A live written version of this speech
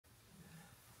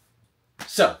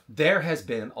So there has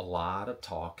been a lot of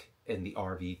talk in the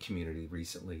RV community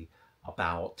recently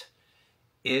about,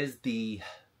 is the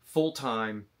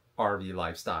full-time RV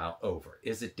lifestyle over?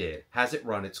 Is it dead? Has it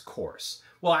run its course?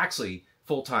 Well, actually,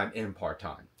 full-time and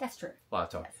part-time. That's true. A lot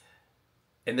of talk. Yes.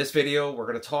 In this video, we're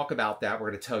going to talk about that. We're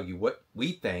going to tell you what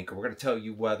we think. We're going to tell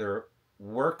you whether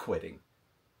we're quitting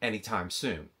anytime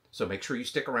soon. So make sure you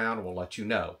stick around and we'll let you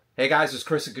know. Hey guys, it's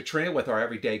Chris and Katrina with our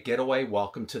Everyday Getaway.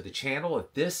 Welcome to the channel.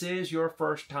 If this is your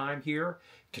first time here,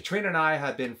 Katrina and I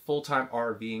have been full-time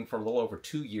RVing for a little over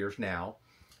 2 years now.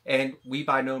 And we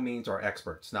by no means are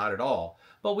experts, not at all.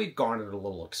 But we've garnered a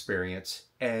little experience.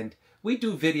 And we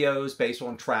do videos based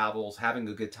on travels, having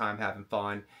a good time, having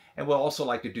fun. And we'll also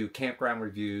like to do campground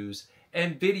reviews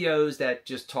and videos that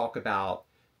just talk about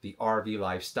the RV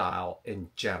lifestyle in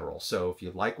general. So if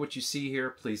you like what you see here,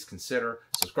 please consider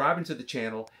subscribing to the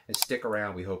channel and stick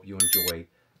around. We hope you enjoy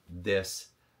this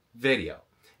video.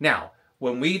 Now,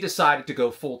 when we decided to go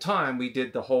full-time, we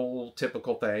did the whole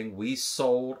typical thing. We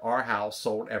sold our house,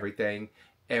 sold everything,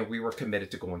 and we were committed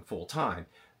to going full-time.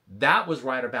 That was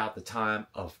right about the time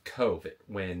of COVID,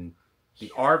 when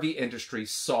the RV industry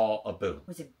saw a boom. It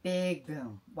was a big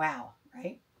boom. Wow,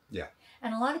 right? Yeah.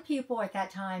 And a lot of people at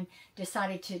that time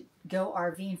decided to go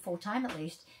RVing full-time at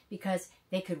least because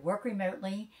they could work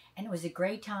remotely, and it was a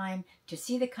great time to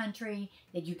see the country,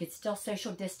 that you could still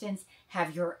social distance,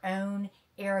 have your own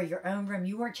area, your own room.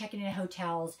 You weren't checking in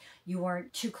hotels. You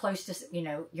weren't too close to,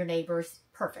 your neighbors.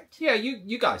 Perfect. Yeah,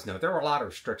 you guys know there were a lot of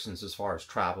restrictions as far as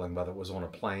traveling, whether it was on a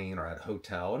plane or at a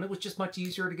hotel, and it was just much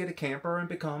easier to get a camper and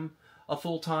become a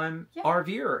full-time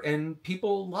RVer, and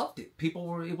people loved it.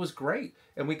 It was great,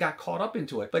 and we got caught up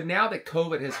into it. But now that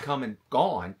COVID has come and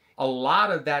gone, a lot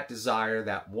of that desire,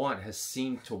 that want, has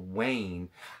seemed to wane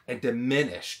and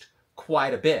diminished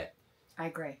quite a bit. I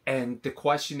agree. And the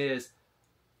question is,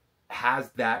 has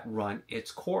that run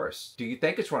its course? Do you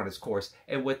think it's run its course?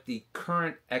 And with the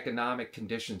current economic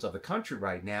conditions of the country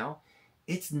right now,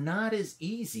 it's not as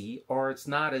easy, or it's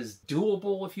not as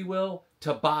doable, if you will,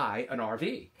 to buy an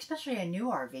RV. Especially a new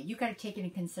RV. You got to take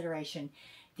into consideration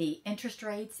the interest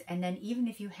rates, and then even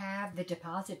if you have the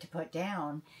deposit to put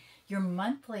down, your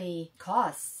monthly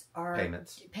costs are...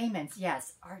 Payments,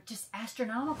 yes, are just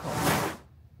astronomical. I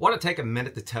want to take a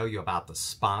minute to tell you about the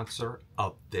sponsor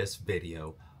of this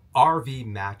video, RV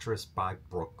Mattress by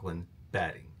Brooklyn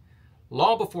Bedding.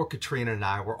 Long before Katrina and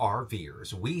I were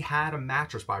RVers, we had a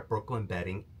Mattress by Brooklyn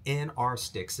Bedding in our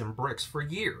sticks and bricks for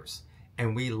years,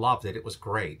 and we loved it. It was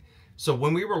great. So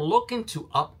when we were looking to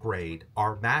upgrade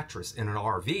our mattress in an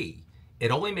RV,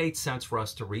 it only made sense for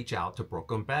us to reach out to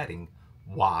Brooklyn Bedding.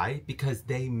 Why? Because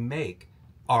they make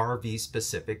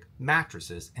RV-specific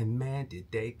mattresses, and man,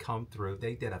 did they come through.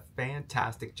 They did a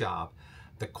fantastic job.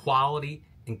 The quality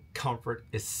and comfort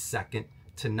is second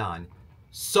to none.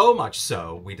 So much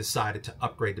so, we decided to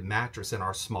upgrade the mattress in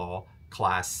our small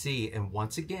Class C, and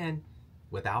once again,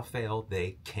 without fail,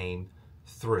 they came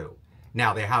through.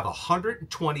 Now, they have a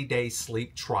 120-day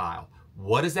sleep trial.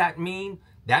 What does that mean?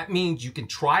 That means you can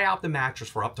try out the mattress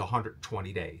for up to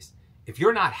 120 days. If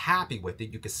you're not happy with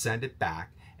it, you can send it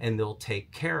back, and they'll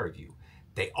take care of you.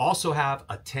 They also have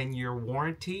a 10-year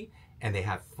warranty, and they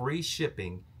have free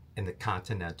shipping in the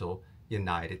continental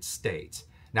United States.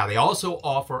 Now, they also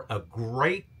offer a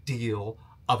great deal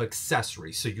of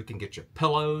accessories, so you can get your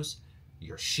pillows,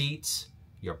 your sheets,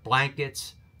 your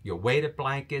blankets, your weighted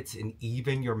blankets, and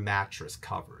even your mattress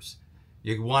covers.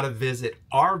 You want to visit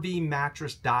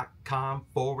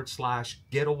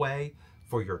rvmattress.com/getaway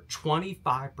for your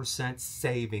 25%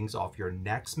 savings off your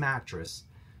next mattress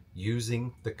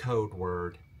using the code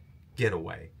word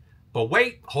Getaway. But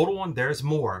wait, hold on, there's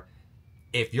more.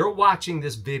 If you're watching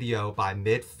this video by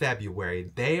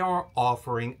mid-February, they are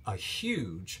offering a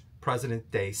huge President's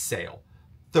Day sale.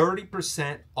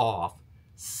 30% off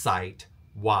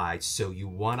site-wide. So you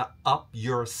want to up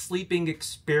your sleeping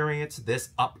experience this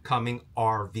upcoming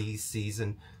RV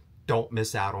season. Don't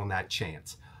miss out on that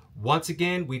chance. Once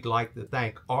again, we'd like to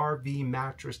thank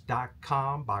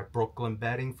rvmattress.com by Brooklyn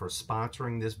Bedding for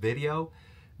sponsoring this video.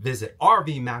 Visit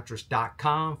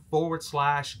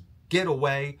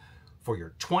rvmattress.com/getaway for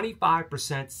your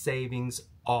 25% savings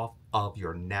off of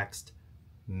your next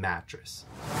mattress.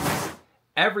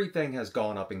 Everything has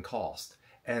gone up in cost,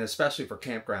 and especially for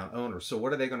campground owners. So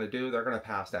what are they going to do? They're going to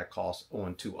pass that cost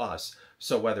on to us.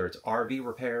 So whether it's RV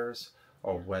repairs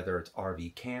or whether it's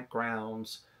RV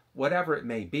campgrounds, whatever it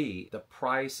may be, the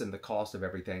price and the cost of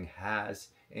everything has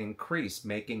increased,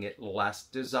 making it less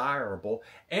desirable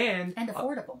and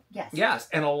affordable. Yes. Yes,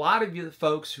 and a lot of you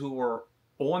folks who are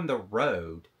on the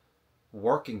road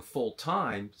working full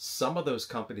time, some of those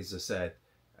companies have said,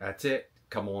 that's it,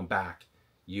 come on back.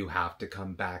 you have to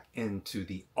come back into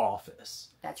the office.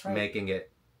 That's right. Making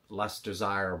it less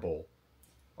desirable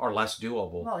or less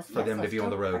doable for them to be on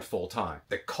the road full time.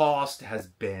 The cost has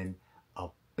been a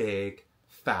big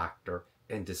factor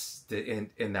in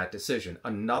that decision.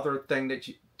 Another thing that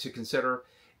to consider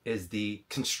is the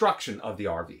construction of the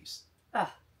RVs.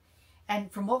 And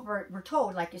from what we're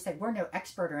told, like you said, we're no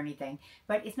expert or anything,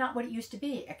 but it's not what it used to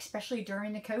be, especially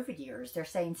during the COVID years. They're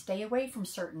saying stay away from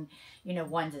certain,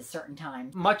 ones at certain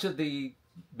times. Much of the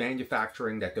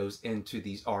manufacturing that goes into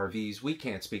these RVs, we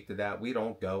can't speak to that. We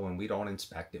don't go and we don't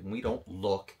inspect it and we don't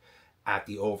look at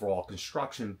the overall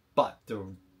construction. But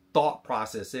the thought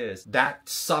process is that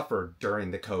suffered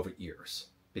during the COVID years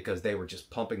because they were just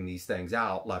pumping these things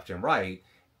out left and right.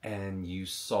 And you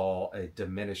saw a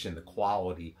diminish in the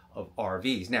quality of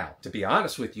RVs. Now, to be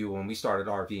honest with you, when we started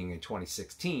RVing in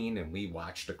 2016 and we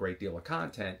watched a great deal of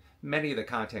content, many of the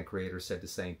content creators said the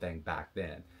same thing back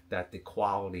then, that the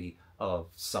quality of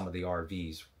some of the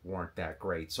RVs weren't that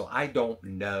great. So I don't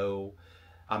know,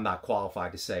 I'm not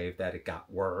qualified to say that it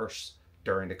got worse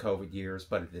during the COVID years,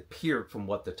 but it appeared from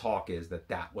what the talk is that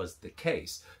that was the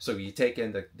case. So you take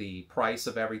in the price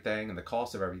of everything and the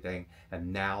cost of everything,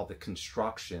 and now the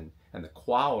construction and the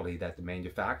quality that the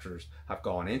manufacturers have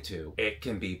gone into, it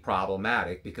can be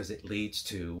problematic because it leads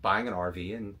to buying an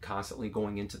RV and constantly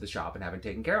going into the shop and having it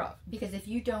taken care of. Because if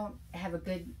you don't have a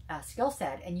good skill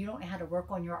set and you don't know how to work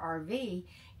on your RV,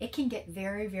 it can get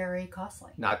very, very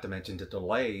costly. Not to mention the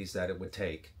delays that it would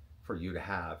take for you to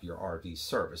have your RV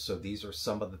service. So these are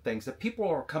some of the things that people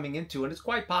are coming into, and it's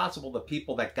quite possible the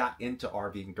people that got into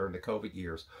RVing during the COVID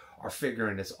years are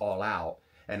figuring this all out.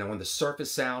 And then when the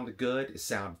surface sounded good, it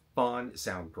sounded fun, it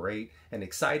sounded great and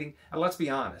exciting. And let's be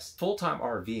honest, full-time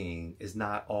RVing is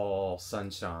not all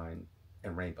sunshine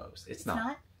and rainbows. It's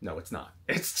not. No, it's not.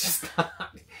 It's just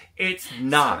not. It's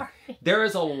not. Sorry. There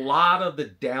is a lot of the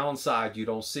downside you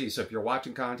don't see. So if you're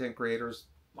watching content creators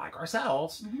like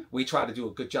ourselves, we try to do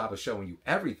a good job of showing you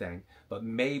everything, but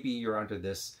maybe you're under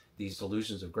these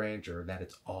delusions of grandeur that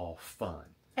it's all fun.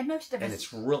 And most of us,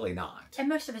 it's really not. And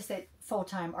most of us that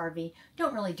full-time RV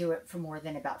don't really do it for more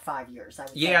than about 5 years. I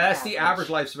would say that's the average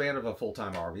lifespan of a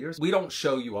full-time RVer. We don't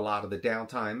show you a lot of the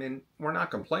downtime, and we're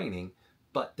not complaining,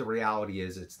 but the reality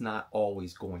is it's not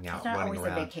always going out running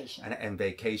around. A vacation. And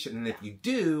vacation. And if you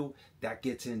do, that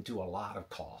gets into a lot of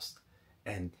cost.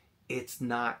 And it's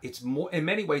more, in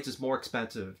many ways, it's more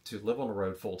expensive to live on the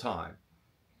road full time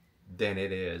than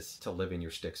it is to live in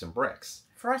your sticks and bricks.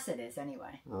 For us, it is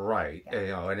anyway. Right.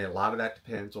 Yeah. And a lot of that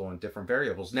depends on different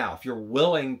variables. Now, if you're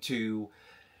willing to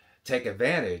take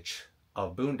advantage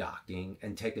of boondocking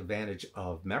and take advantage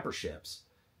of memberships,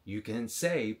 you can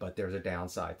save, but there's a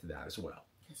downside to that as well.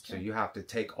 So you have to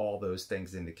take all those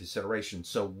things into consideration.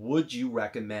 So would you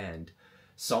recommend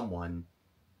someone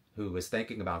who is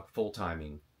thinking about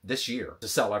full-timing this year to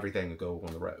sell everything and go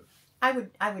on the road? I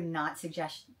would not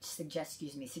suggest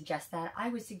that. I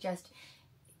would suggest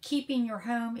keeping your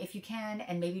home if you can,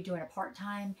 and maybe doing a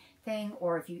part-time thing,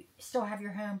 or if you still have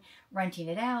your home, renting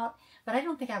it out. But I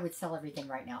don't think I would sell everything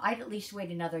right now. I'd at least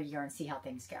wait another year and see how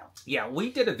things go. Yeah,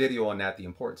 we did a video on that, the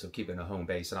importance of keeping a home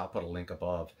base, and I'll put a link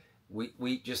above.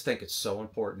 We just think it's so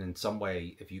important in some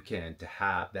way, if you can, to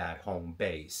have that home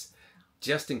base,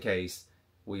 just in case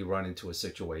we run into a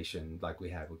situation like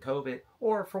we had with COVID,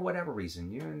 or for whatever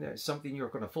reason, you're in something, you're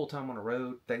going to full-time on the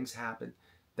road, things happen,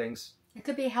 it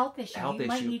could be a health issue. You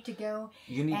might need to go.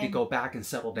 You need to go back and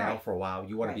settle down for a while.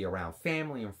 You want to be around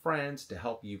family and friends to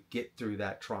help you get through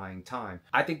that trying time.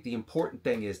 I think the important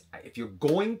thing is, if you're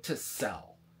going to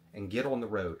sell and get on the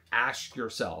road, ask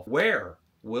yourself, where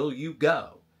will you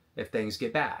go if things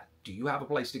get bad? Do you have a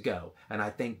place to go? And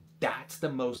I think that's the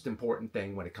most important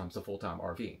thing when it comes to full-time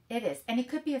RVing. It is. And it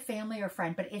could be a family or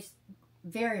friend, but it's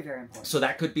very, very important. So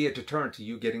that could be a deterrent to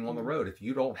you getting on the road. If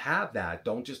you don't have that,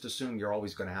 don't just assume you're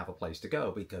always going to have a place to go,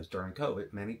 because during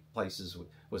COVID, many places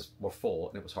were full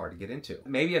and it was hard to get into.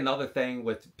 Maybe another thing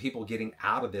with people getting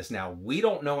out of this now, we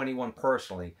don't know anyone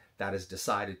personally that has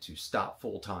decided to stop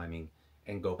full-timing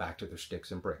and go back to their sticks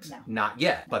and bricks. No. Not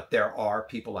yet, but there are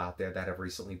people out there that have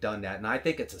recently done that. And I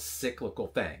think it's a cyclical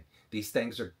thing. These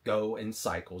things go in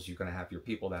cycles. You're going to have your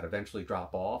people that eventually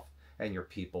drop off and your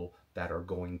people that are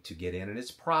going to get in. And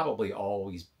it's probably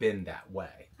always been that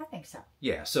way. I think so.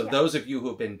 Yeah. So those of you who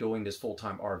have been doing this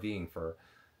full-time RVing for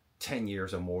 10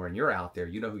 years or more, and you're out there,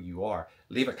 you know who you are,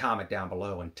 leave a comment down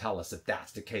below and tell us if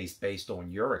that's the case based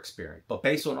on your experience. But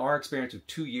based on our experience of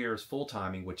 2 years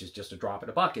full-timing, which is just a drop in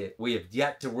a bucket, we have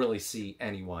yet to really see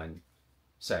anyone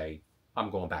say,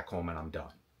 I'm going back home and I'm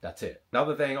done. That's it.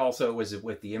 Another thing also is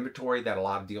with the inventory that a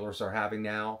lot of dealers are having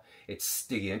now, it's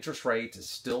the interest rates is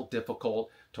still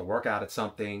difficult to work out at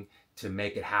something to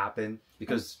make it happen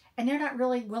because... And they're not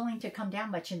really willing to come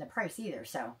down much in the price either,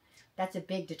 so that's a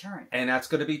big deterrent. And that's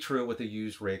going to be true with a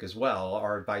used rig as well.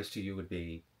 Our advice to you would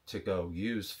be to go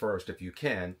used first if you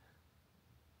can.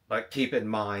 But keep in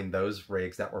mind those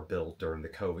rigs that were built during the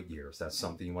COVID years. That's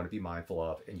something you want to be mindful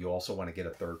of. And you also want to get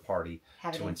a third party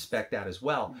to inspect that as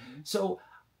well. So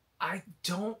I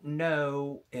don't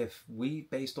know if we,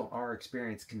 based on our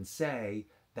experience, can say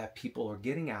that people are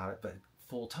getting out of it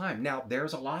full time. Now,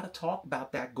 there's a lot of talk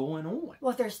about that going on.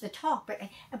 Well, there's the talk,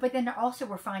 but then also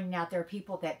we're finding out there are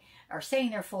people that are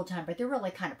saying they're full time, but they're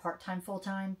really kind of part-time,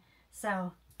 full-time.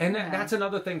 So... And that's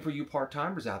another thing for you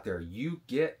part-timers out there. You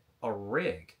get a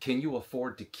rig. Can you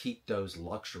afford to keep those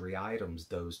luxury items,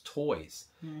 those toys?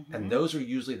 And those are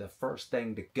usually the first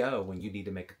thing to go when you need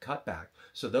to make a cutback.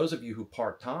 So those of you who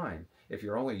part-time, if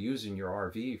you're only using your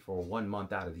RV for 1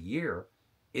 month out of the year,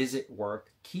 is it worth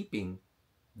keeping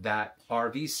that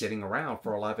RV sitting around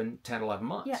for 10, 11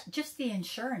 months? Yeah, just the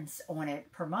insurance on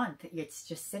it per month, it's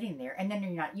just sitting there. And then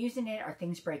you're not using it, or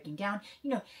things breaking down. You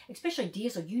know, especially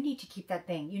diesel, you need to keep that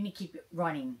thing, you need to keep it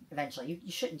running eventually.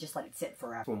 You shouldn't just let it sit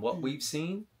forever. From what we've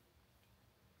seen,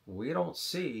 we don't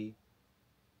see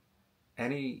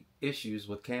any issues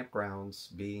with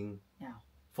campgrounds being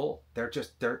full.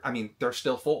 They're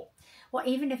still full. Well,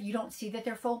 even if you don't see that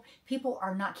they're full, people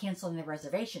are not canceling their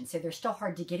reservations. So they're still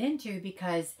hard to get into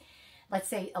because, let's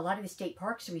say, a lot of the state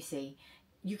parks we see,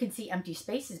 you can see empty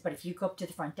spaces. But if you go up to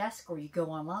the front desk or you go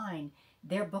online,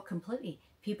 they're booked completely.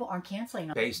 People aren't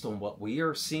canceling. Based on what we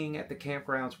are seeing at the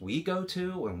campgrounds we go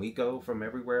to, and we go from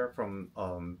everywhere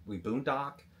from, we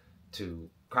boondock to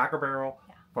Cracker Barrel,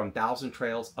 from Thousand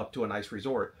Trails up to a nice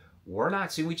resort. We're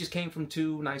not seeing, we just came from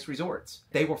 2 nice resorts.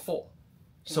 They were full.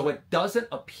 So it doesn't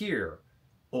appear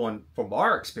from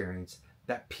our experience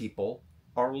that people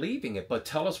are leaving it. But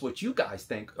tell us what you guys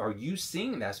think. Are you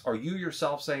seeing this? Are you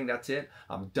yourself saying, that's it,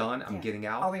 I'm done, I'm getting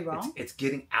out? Are we wrong? It's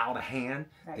getting out of hand.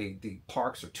 The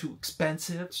parks are too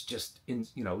expensive. It's just,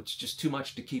 it's just too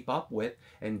much to keep up with.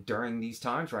 And during these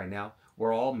times right now,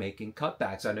 we're all making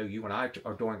cutbacks. I know you and I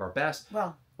are doing our best.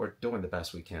 Well, we're doing the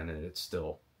best we can, and it's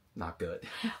still not good.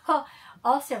 Well,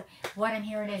 also, what I'm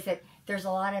hearing is that there's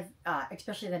a lot of,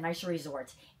 especially the nicer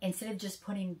resorts, instead of just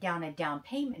putting down a down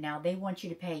payment now, they want you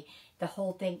to pay the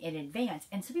whole thing in advance.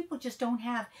 And some people just don't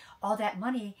have all that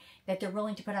money that they're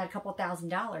willing to put out a couple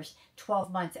 $1,000s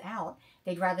 12 months out.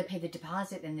 They'd rather pay the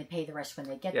deposit than they pay the rest when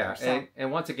they get there. So,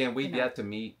 and once again, we've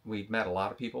met a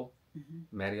lot of people.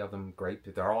 Many of them great.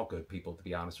 They're all good people, to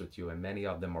be honest with you. And many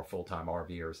of them are full-time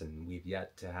RVers. And we've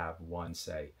yet to have one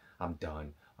say, I'm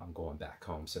done, I'm going back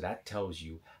home. So that tells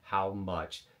you how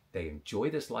much they enjoy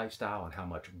this lifestyle and how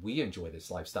much we enjoy this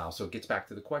lifestyle. So it gets back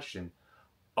to the question,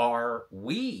 are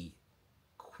we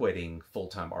quitting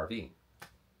full-time RVing?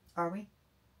 Are we?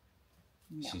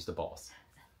 No. She's the boss.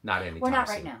 Not anytime We're not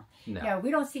soon. right now. No,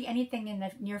 we don't see anything in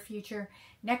the near future.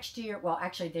 Next year, well,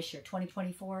 actually this year,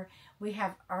 2024, we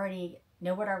have already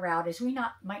know what our route is. We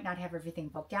might not have everything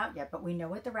booked out yet, but we know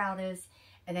what the route is.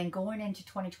 And then going into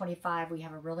 2025, we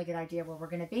have a really good idea where we're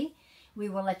going to be. We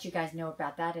will let you guys know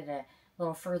about that at a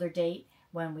little further date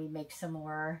when we make some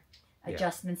more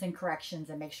adjustments and corrections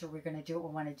and make sure we're going to do what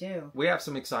we want to do. We have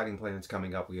some exciting plans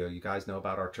coming up. You guys know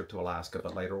about our trip to Alaska,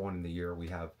 but later on in the year,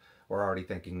 we're already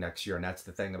thinking next year. And that's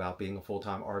the thing about being a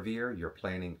full-time RVer. You're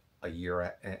planning a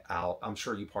year out. I'm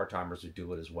sure you part-timers would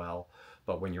do it as well.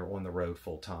 But when you're on the road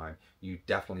full-time, you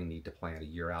definitely need to plan a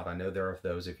year out. I know there are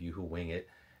those of you who wing it,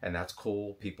 and that's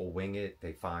cool. People wing it.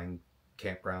 They find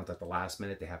campgrounds at the last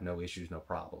minute. They have no issues, no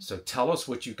problems. So tell us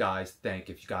what you guys think.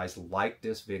 If you guys like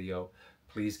this video,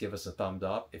 please give us a thumbs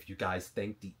up. If you guys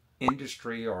think the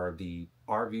industry or the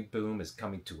RV boom is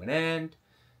coming to an end,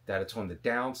 that it's on the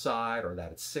downside, or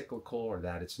that it's cyclical, or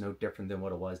that it's no different than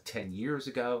what it was 10 years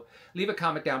ago, leave a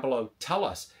comment down below. Tell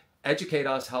us, educate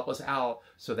us, help us out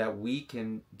so that we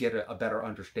can get a better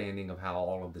understanding of how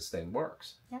all of this thing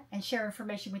works. Yeah, and share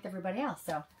information with everybody else.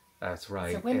 So that's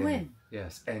right. It's a win-win.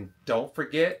 Yes, and don't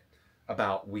forget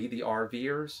about We the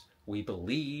RVers. We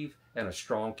believe in a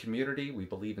strong community. We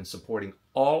believe in supporting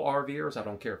all RVers. I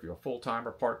don't care if you're a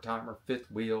full-timer, part-timer, fifth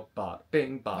wheel, bada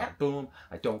bing, bada boom.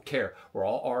 I don't care. We're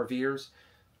all RVers.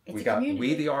 We got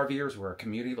We the RVers. We're a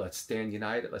community. Let's stand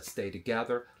united. Let's stay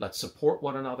together. Let's support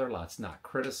one another. Let's not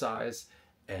criticize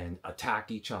and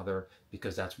attack each other,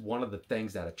 because that's one of the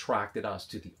things that attracted us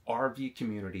to the RV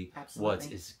community. Absolutely.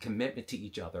 Was commitment to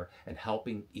each other and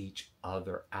helping each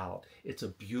other out. It's a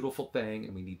beautiful thing,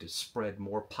 and we need to spread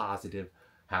more positive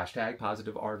hashtag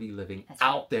positive RV living That's right.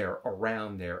 out there,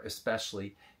 around there,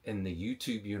 especially in the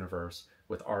YouTube universe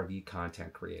with RV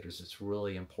content creators. It's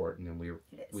really important, and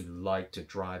we like to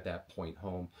drive that point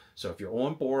home. So if you're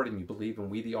on board and you believe in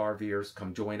We the RVers,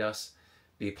 come join us,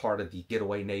 be a part of the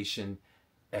Getaway Nation,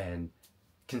 and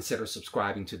consider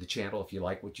subscribing to the channel if you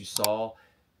like what you saw.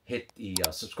 Hit the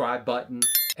subscribe button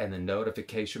and the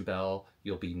notification bell.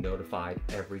 You'll be notified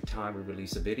every time we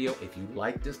release a video. If you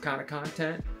like this kind of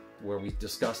content where we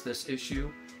discuss this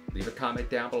issue, leave a comment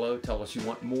down below. Tell us you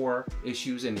want more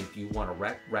issues, and if you want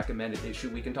a recommended issue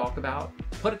we can talk about,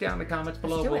 put it down in the comments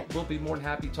below. We'll be more than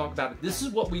happy to talk about it. This is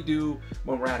what we do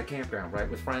when we're at a campground, right,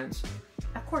 with friends?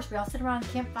 Of course, we all sit around a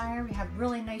campfire. We have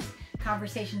really nice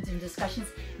conversations and discussions.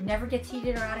 Never gets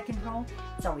heated or out of control.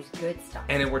 It's always good stuff.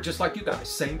 And then we're just like you guys.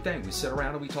 Same thing. We sit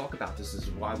around and we talk about this. This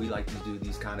is why we like to do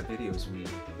these kind of videos.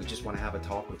 We just want to have a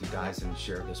talk with you guys and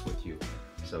share this with you.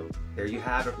 So there you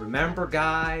have it. Remember,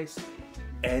 guys,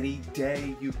 any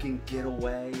day you can get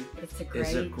away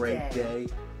is a great day.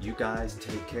 You guys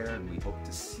take care, and we hope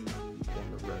to see you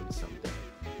on the road someday.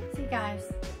 See you guys.